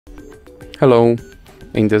Hello!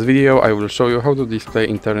 In this video I will show you how to display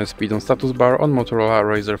internet speed on status bar on Motorola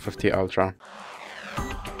Razr 50 Ultra.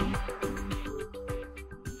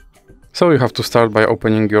 So you have to start by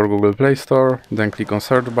opening your Google Play Store, then click on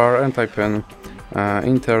search bar and type in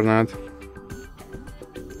internet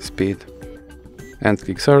speed and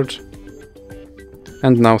click search.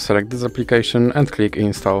 And now select this application and click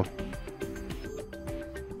install.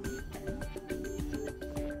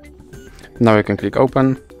 Now you can click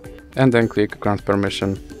open and then click grant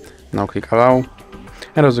permission. Now click allow,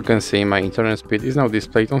 and as you can see, my internet speed is now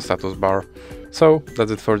displayed on status bar. So that's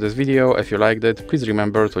it for this video. If you liked it, please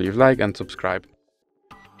remember to leave a like and subscribe.